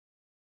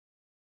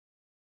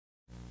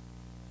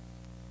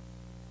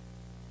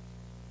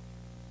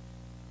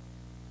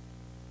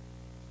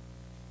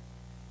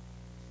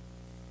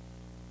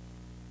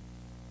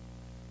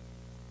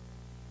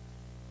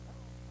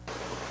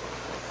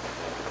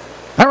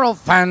Harold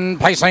Fan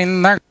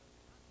pacing there.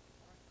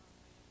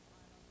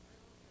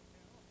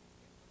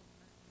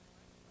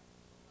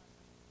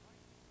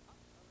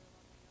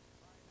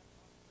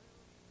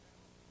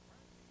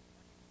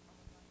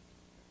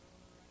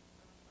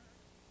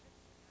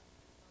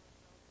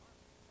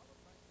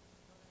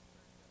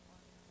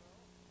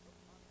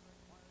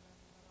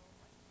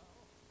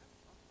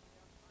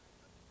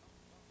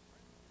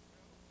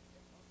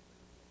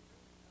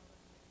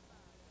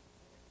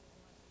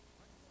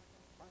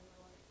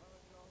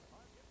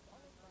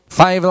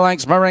 Five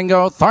lengths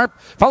Marengo Tharp,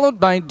 followed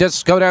by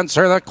Disco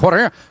Dancer the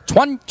quarter.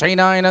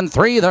 29 and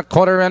 3 the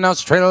quarter in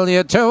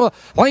Australia 2.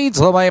 Leads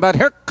the way, but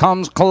here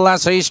comes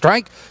Classy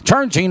Strike.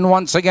 Charging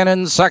once again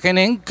in second.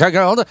 Inca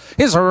Gold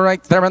is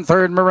right there in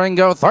third.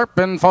 Marengo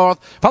Tharp in fourth,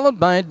 followed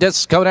by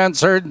Disco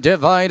Dancer,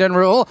 Divide and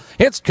Rule.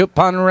 It's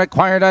Coupon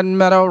Required and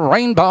Meadow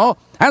Rainbow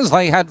as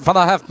they head for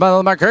the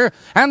half-mile marker.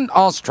 And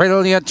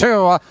Australia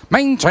 2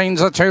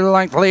 maintains a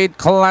 2-length lead.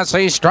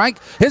 Classy Strike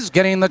is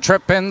getting the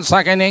trip in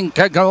second.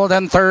 Inca Gold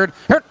in third.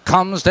 Here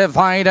comes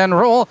Divide and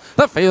Rule.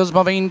 The field's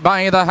moving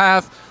by the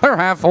half. They're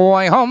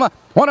halfway home.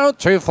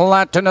 102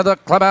 flat into the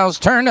clubhouse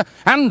turn,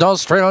 and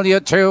Australia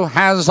 2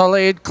 has the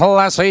lead.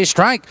 Classy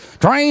Strike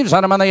drives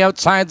at him on the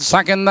outside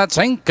second. That's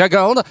Inca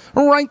Gold.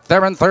 Right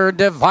there in third,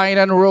 Divide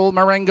and Rule,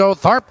 Marengo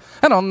Tharp,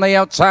 and on the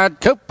outside,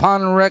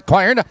 Coupon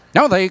Required.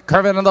 Now they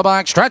curve into the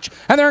back stretch,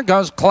 and there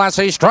goes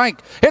Classy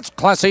Strike. It's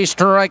Classy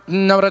Strike,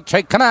 no to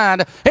take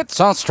command.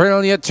 It's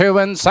Australia 2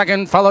 in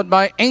second, followed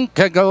by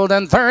Inca Gold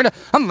in third.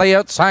 On the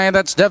outside,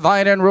 that's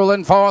Divide and Rule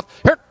in fourth.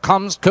 Here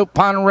comes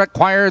Coupon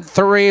Required,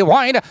 3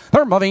 wide.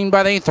 They're moving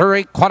by the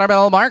 3/4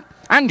 mile mark.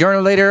 And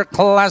your leader,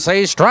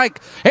 Classy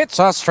Strike. It's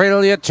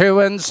Australia 2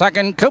 in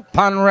second.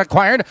 Coupon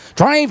Required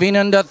driving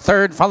into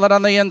third, followed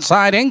on the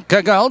inside,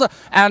 Inca Gold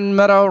and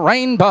Meadow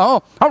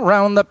Rainbow.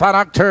 Around the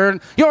paddock turn,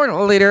 your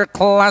leader,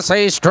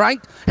 Classy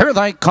Strike. Here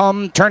they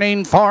come,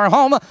 turning for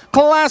home.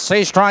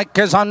 Classy Strike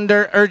is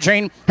under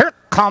urging. Here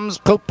comes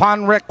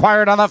Coupon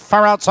Required on the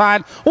far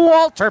outside.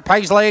 Walter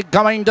Paisley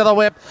going to the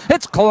whip.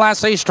 It's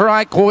Classy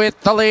Strike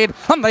with the lead.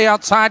 On the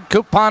outside,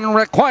 Coupon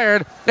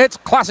Required. It's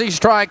Classy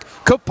Strike,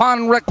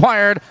 Coupon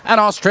Required,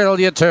 and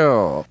Australia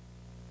 2.